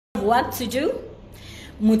work to do.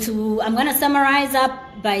 I'm going to summarize up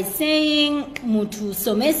by saying mutu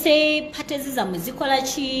somese patezi muzikola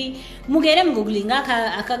chi mugere mgooglinga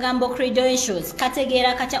akagambo credentials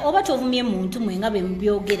kategera kacha oba tovumye muntu mwenga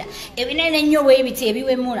bemubyogera ebinene nnyo webiti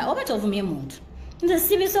ebiwemula oba tovumye muntu nze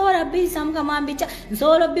sibisobola bisa mukamwambicha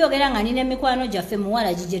nsolo byogera nga nine mikwano jaffe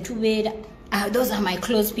muwala jije tubeera those are my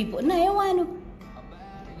close people naye wano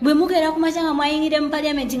bwe mugera kumachanga mwayingire mu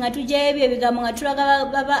parliament nga tujja ebyo ebigambo nga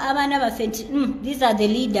tulaga abaana baffe nti these are the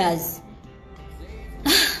leaders.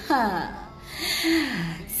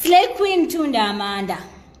 Slay Queen Tunda Amanda,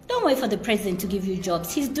 don't wait for the president to give you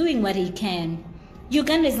jobs. He's doing what he can.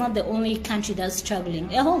 Uganda is not the only country that's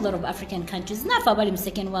struggling. A whole lot of African countries, not for the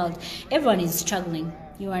second world, everyone is struggling.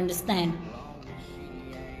 You understand?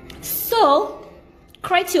 So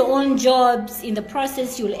create your own jobs. In the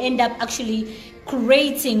process, you'll end up actually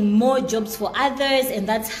creating more jobs for others, and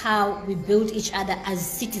that's how we build each other as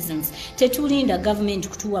citizens. Tetulinda government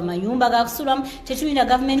kutuwa mayumba ga kusulam, tetulinda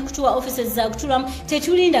government kutuwa offices za kutulam,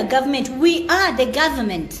 tetulinda government. We are the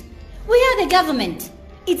government. We are the government.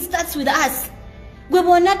 It starts with us. Gwe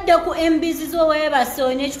bonadda ku MBs zo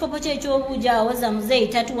webase n'ekikopo ky'ekyobuuja awoza muzeeyi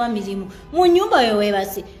tatuwa mirimu mu nnyumba yo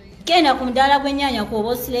webase genda ku mudaala gw'ennyaanya ku oba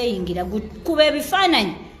osireyingira kuba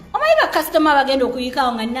ebifaananyi omanyi bakasitoma bagenda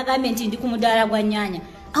okuyikawo nga nagambye nti ndi ku mudaala gwa nnyaanya.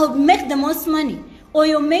 I would make the most money.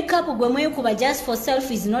 Oyo makeup gwe mwekuba just for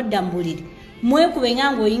self is not dambuliri mwekube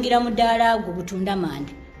nga ng'oyingira mu ddaala gwo butunda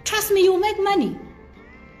manda. Trust me, you make money.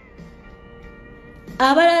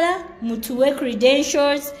 Abalala mutuwe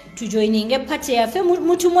credentials to joining a party yaffe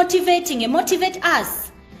mutu motivate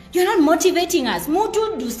us. You're not motivating us.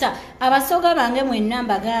 Mutu dusa abasoga bange mwenna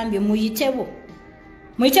mbagambye muyitewo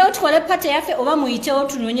tukole party yaffe oba muyitewo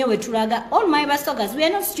tunonye we tulaga. All my basogas, we are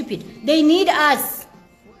not stupid. They need us.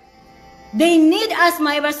 They need us,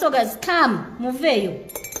 my basogas. Come muveyo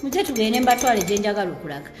muje tugende mbatwale gye njagala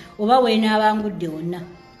okulaga oba weena abangudde wonna.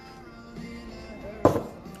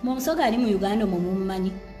 Musoga ali mu Uganda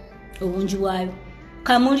mumumanyi obungi bwayo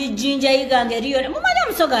kamuli jinja yigange eriyo mumanyi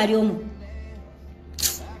omusoga ali omu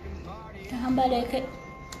tambaleke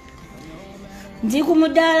ndi ku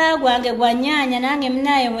mudaala gwange gwa nnyaanya nange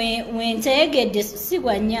munaye wentegedde si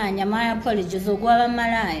gwa nnyaanya. My apologies ogwaba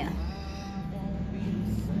malaya.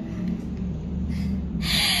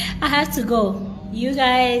 I have to go. You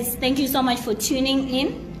guys, thank you so much for tuning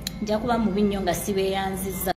in. Nja kuba mu binnyo nga sibeeyanziza.